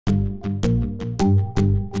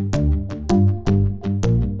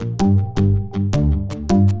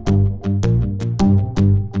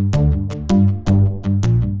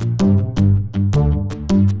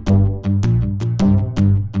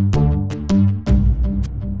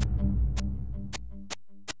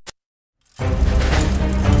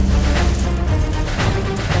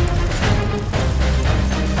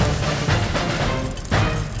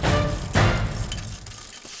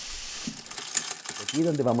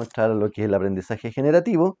finalmente vamos a entrar a lo que es el aprendizaje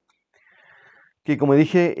generativo, que como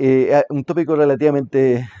dije, un tópico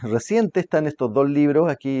relativamente reciente. Están estos dos libros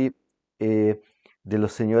aquí eh, de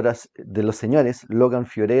los señores Logan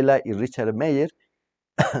Fiorella y Richard Meyer.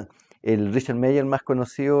 El Richard Meyer más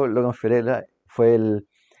conocido, Logan Fiorella, fue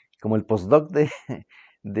como el postdoc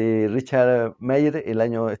de Richard Meyer,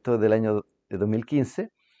 esto del año de 2015.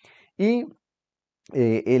 Y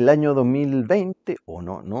el año 2020, o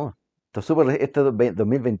no, esto es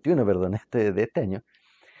 2021, perdón, de este año.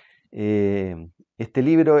 Este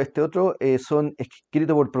libro, este otro, son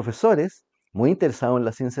escritos por profesores muy interesados en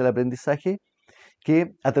la ciencia del aprendizaje,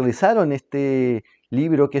 que aterrizaron este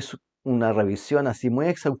libro, que es una revisión así muy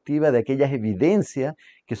exhaustiva de aquellas evidencias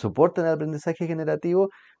que soportan el aprendizaje generativo,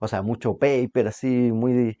 o sea, mucho paper así,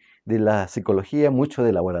 muy de la psicología, mucho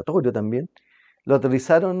de laboratorio también. Lo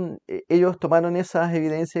aterrizaron, ellos tomaron esas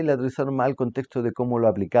evidencias y le aterrizaron más al contexto de cómo lo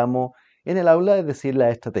aplicamos en el aula, es decir, la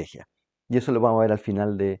estrategia. Y eso lo vamos a ver al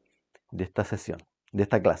final de esta sesión, de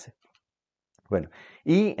esta clase. Bueno,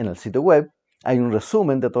 y en el sitio web hay un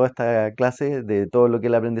resumen de toda esta clase, de todo lo que es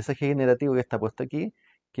el aprendizaje generativo, que está puesto aquí,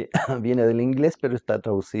 que viene del inglés, pero está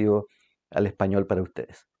traducido al español para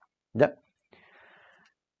ustedes. ¿Ya?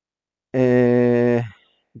 Eh,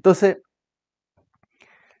 entonces,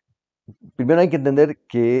 primero hay que entender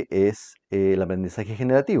qué es el aprendizaje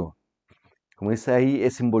generativo. Como dice ahí,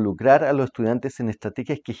 es involucrar a los estudiantes en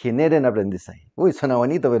estrategias que generen aprendizaje. Uy, suena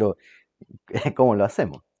bonito, pero ¿cómo lo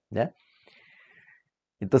hacemos? ¿Ya?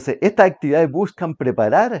 Entonces, estas actividades buscan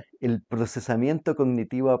preparar el procesamiento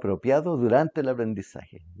cognitivo apropiado durante el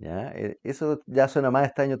aprendizaje. ¿Ya? Eso ya suena más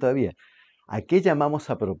extraño todavía. ¿A qué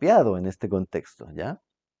llamamos apropiado en este contexto? ¿Ya?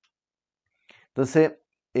 Entonces,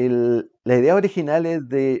 las ideas originales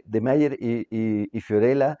de Mayer y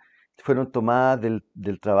Fiorella fueron tomadas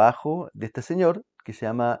del trabajo de este señor que se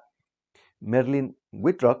llama Merlin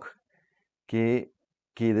Whitrock, que,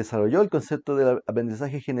 que desarrolló el concepto del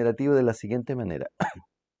aprendizaje generativo de la siguiente manera.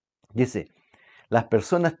 Dice, las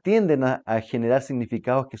personas tienden a generar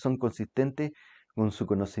significados que son consistentes con su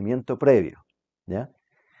conocimiento previo, ¿ya?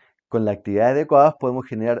 Con la actividad adecuada podemos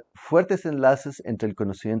generar fuertes enlaces entre el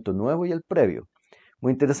conocimiento nuevo y el previo.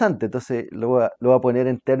 Muy interesante, entonces lo voy a poner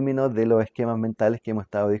en términos de los esquemas mentales que hemos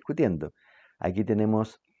estado discutiendo. Aquí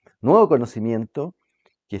tenemos nuevo conocimiento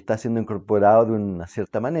que está siendo incorporado de una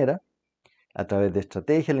cierta manera a través de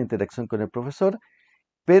estrategias, la interacción con el profesor,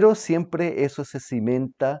 pero siempre eso se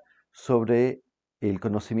cimenta sobre el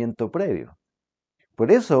conocimiento previo.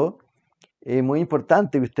 Por eso es muy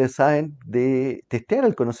importante que ustedes saben de testear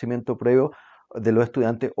el conocimiento previo de los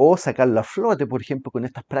estudiantes o sacarlo a flote, por ejemplo, con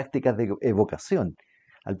estas prácticas de evocación.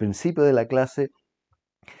 Al principio de la clase,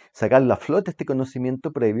 sacarlo a flote este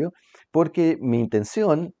conocimiento previo, porque mi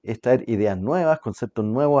intención es traer ideas nuevas, conceptos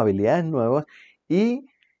nuevos, habilidades nuevas, y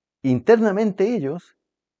internamente ellos,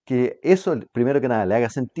 que eso, primero que nada, le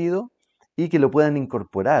haga sentido y que lo puedan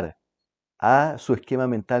incorporar a su esquema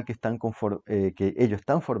mental que ellos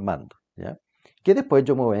están formando, ¿ya? Que después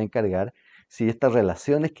yo me voy a encargar si estas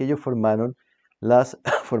relaciones que ellos formaron las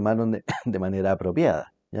formaron de manera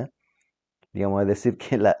apropiada, ¿ya? Digamos, es decir,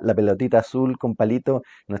 que la pelotita azul con palito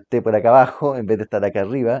no esté por acá abajo en vez de estar acá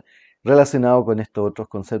arriba, relacionado con estos otros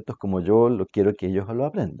conceptos como yo lo quiero que ellos lo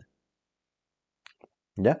aprendan,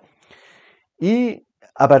 ¿ya? Y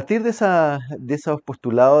a partir de esos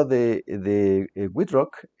postulados de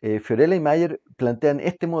Whitrock, Fiorella y Mayer plantean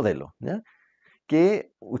este modelo, ¿ya?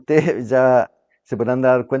 Que ustedes ya se podrán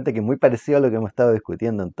dar cuenta que es muy parecido a lo que hemos estado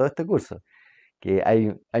discutiendo en todo este curso, que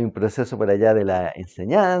hay un proceso por allá de la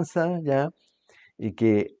enseñanza, ¿ya? Y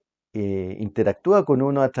que interactúa con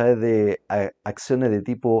uno a través de acciones de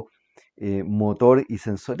tipo motor y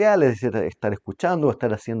sensorial, es decir, estar escuchando o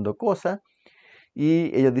estar haciendo cosas.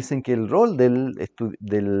 Y ellos dicen que el rol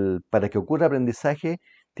para que ocurra aprendizaje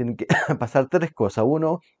tienen que pasar tres cosas.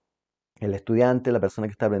 Uno, el estudiante, la persona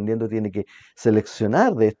que está aprendiendo, tiene que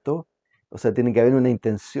seleccionar de esto, o sea, tiene que haber una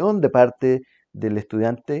intención de parte del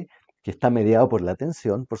estudiante que está mediado por la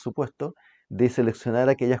atención, por supuesto, de seleccionar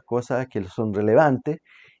aquellas cosas que son relevantes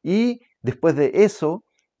y después de eso,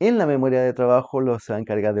 en la memoria de trabajo se va a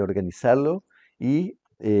encargar de organizarlo y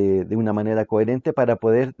de una manera coherente para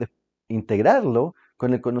poder integrarlo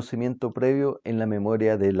con el conocimiento previo en la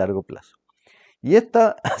memoria de largo plazo. Y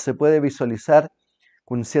esta se puede visualizar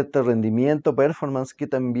con cierto rendimiento, performance, que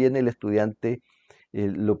también el estudiante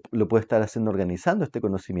lo puede estar haciendo organizando este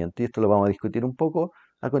conocimiento. Y esto lo vamos a discutir un poco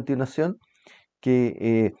a continuación,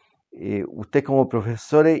 que ustedes como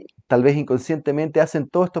profesores tal vez inconscientemente hacen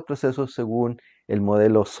todos estos procesos según el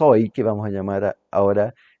modelo SOI, que vamos a llamar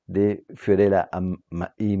ahora de Fiorella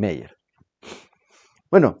y Meyer.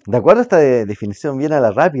 Bueno, de acuerdo a esta definición bien a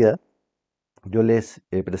la rápida, yo les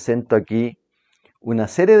presento aquí una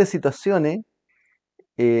serie de situaciones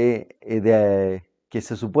que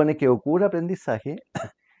se supone que ocurre aprendizaje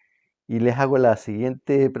y les hago la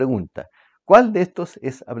siguiente pregunta. ¿Cuál de estos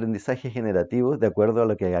es aprendizaje generativo de acuerdo a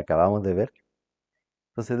lo que acabamos de ver?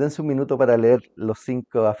 Entonces, dense un minuto para leer los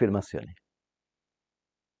 5 afirmaciones.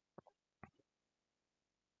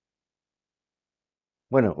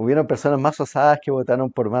 Bueno, hubieron personas más osadas que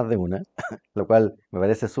votaron por más de una, lo cual me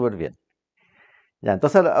parece súper bien. Ya,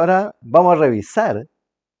 entonces ahora vamos a revisar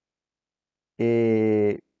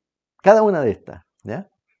eh, cada una de estas, ¿ya?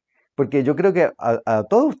 Porque yo creo que a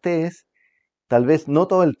todos ustedes, tal vez no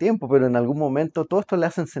todo el tiempo, pero en algún momento todo esto le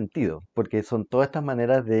hacen sentido, porque son todas estas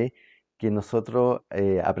maneras de que nosotros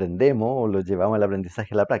aprendemos o lo llevamos al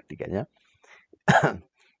aprendizaje a la práctica, ¿ya?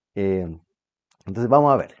 Eh, entonces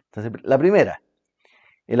vamos a ver. Entonces, la primera,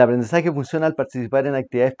 el aprendizaje funciona al participar en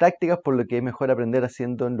actividades prácticas, por lo que es mejor aprender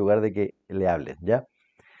haciendo en lugar de que le hablen, ¿ya?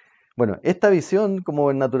 Bueno, esta visión,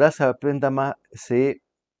 como en natural se aprenda más, se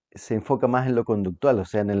enfoca más en lo conductual, o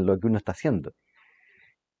sea, en lo que uno está haciendo.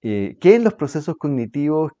 Que en los procesos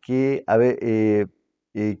cognitivos que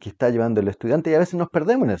está llevando el estudiante y a veces nos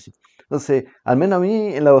perdemos en eso. Entonces, al menos a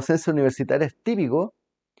mí en la docencia universitaria es típico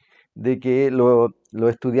de que los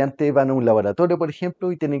estudiantes van a un laboratorio, por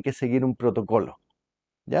ejemplo, y tienen que seguir un protocolo,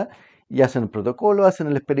 ¿ya? Y hacen el protocolo, hacen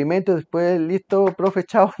el experimento, y después, listo, profe,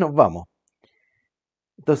 chao, nos vamos.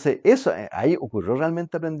 Entonces, eso, ahí ocurrió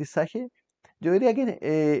realmente aprendizaje. Yo diría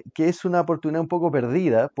que es una oportunidad un poco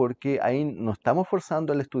perdida porque ahí no estamos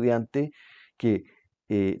forzando al estudiante que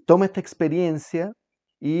tome esta experiencia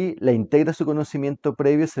y la integra a su conocimiento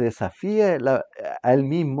previo, se desafía a él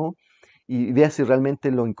mismo y vea si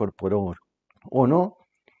realmente lo incorporó o no.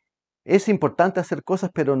 Es importante hacer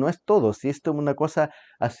cosas, pero no es todo. Si esto es una cosa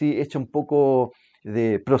así hecha un poco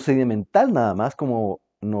de procedimental nada más, como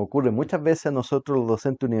nos ocurre muchas veces a nosotros los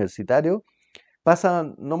docentes universitarios,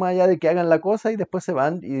 pasan no más allá de que hagan la cosa y después se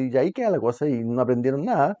van y ahí queda la cosa y no aprendieron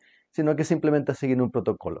nada, sino que simplemente siguen un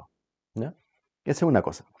protocolo, ¿ya? Esa es una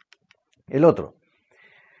cosa. El otro,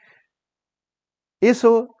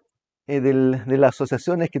 eso de las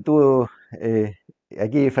asociaciones que tuvo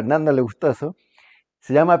aquí Fernanda le gustó eso,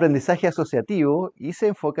 se llama aprendizaje asociativo y se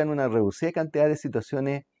enfoca en una reducida cantidad de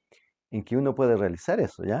situaciones en que uno puede realizar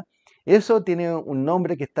eso, ¿ya? Eso tiene un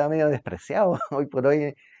nombre que está medio despreciado hoy por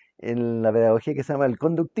hoy en la pedagogía que se llama el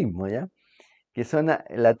conductismo, ¿ya? Que son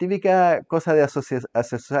la típica cosa de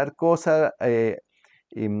asociar cosas,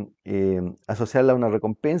 asociarla a una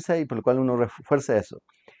recompensa y por lo cual uno refuerza eso.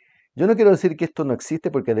 Yo no quiero decir que esto no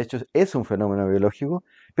existe porque de hecho es un fenómeno biológico,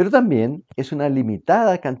 pero también es una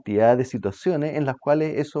limitada cantidad de situaciones en las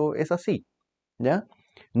cuales eso es así, ¿ya?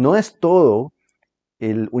 No es todo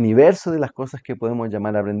el universo de las cosas que podemos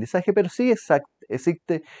llamar aprendizaje, pero sí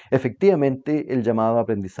existe efectivamente el llamado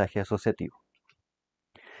aprendizaje asociativo.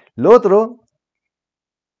 Lo otro,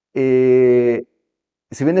 eh,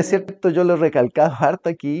 si bien es cierto, yo lo he recalcado harto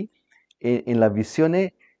aquí, en las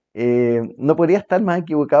visiones, no podría estar más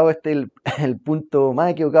equivocado, este es el punto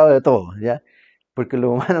más equivocado de todos, ¿ya? Porque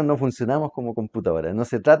los humanos no funcionamos como computadoras. No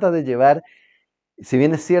se trata de llevar, si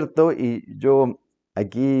bien es cierto, y yo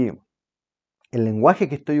aquí el lenguaje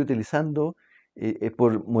que estoy utilizando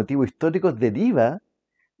por motivos históricos deriva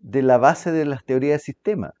de la base de las teorías de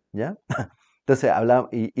sistemas, ¿ya? Entonces hablamos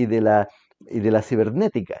y de la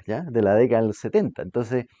cibernética, ¿ya? De la década de los 70.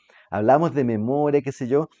 Entonces hablamos de memoria, qué sé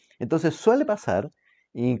yo. Entonces suele pasar,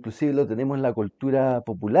 e inclusive lo tenemos en la cultura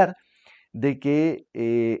popular, de que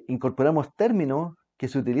incorporamos términos que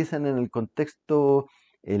se utilizan en el contexto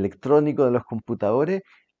electrónico de los computadores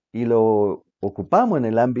y lo ocupamos en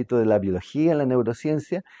el ámbito de la biología, en la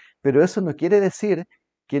neurociencia, pero eso no quiere decir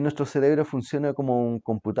que nuestro cerebro funcione como un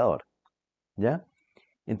computador, ¿ya?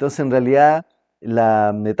 Entonces, en realidad,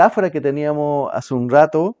 la metáfora que teníamos hace un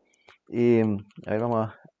rato, eh, a ver,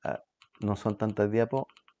 no son tantas diapos,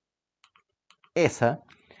 esa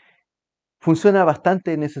funciona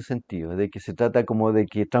bastante en ese sentido, de que se trata como de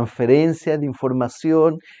que transferencia de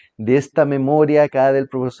información de esta memoria acá del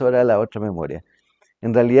profesor a la otra memoria.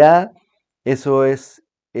 En realidad, eso es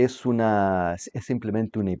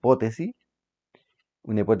simplemente una hipótesis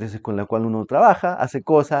con la cual uno trabaja, hace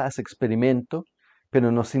cosas, hace experimentos,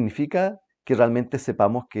 pero no significa que realmente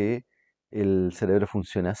sepamos que el cerebro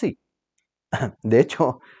funciona así. De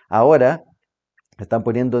hecho, ahora están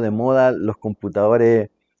poniendo de moda los computadores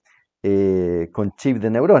con chip de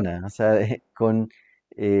neuronas, o sea, con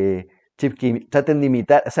chip que traten de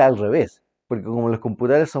imitar, o sea, al revés, porque como los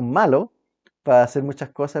computadores son malos para hacer muchas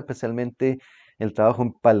cosas, especialmente el trabajo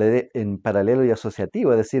en paralelo y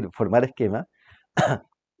asociativo, es decir, formar esquemas,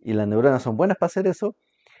 y las neuronas son buenas para hacer eso.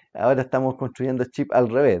 Ahora estamos construyendo chips al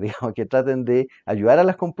revés, digamos, que traten de ayudar a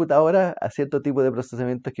las computadoras a cierto tipo de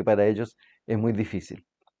procesamientos que para ellos es muy difícil.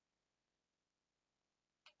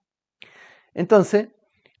 Entonces,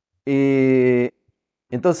 eh,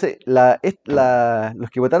 los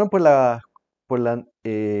que votaron por la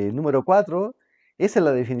número 4, esa es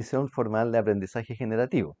la definición formal de aprendizaje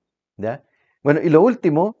generativo, ¿ya? Bueno, y lo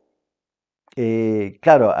último,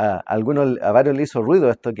 claro, a varios les hizo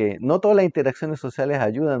ruido esto, que no todas las interacciones sociales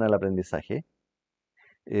ayudan al aprendizaje,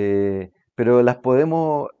 pero las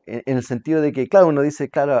podemos, en el sentido de que, claro, uno dice,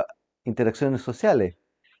 claro, interacciones sociales,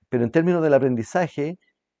 pero en términos del aprendizaje,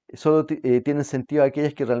 solo tienen sentido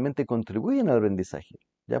aquellas que realmente contribuyen al aprendizaje,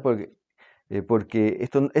 ¿ya? Porque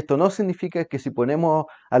esto no significa que si ponemos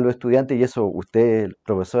a los estudiantes, y eso ustedes,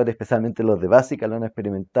 profesores, especialmente los de básica, lo han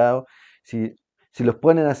experimentado, si, si los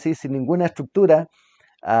ponen así, sin ninguna estructura,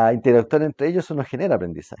 a interactuar entre ellos, eso no genera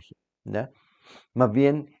aprendizaje, ¿ya? Más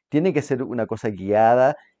bien, tiene que ser una cosa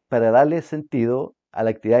guiada para darle sentido a la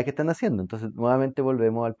actividad que están haciendo. Entonces, nuevamente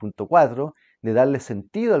volvemos al punto 4 de darle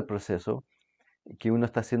sentido al proceso que uno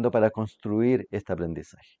está haciendo para construir este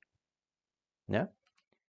aprendizaje, ¿ya?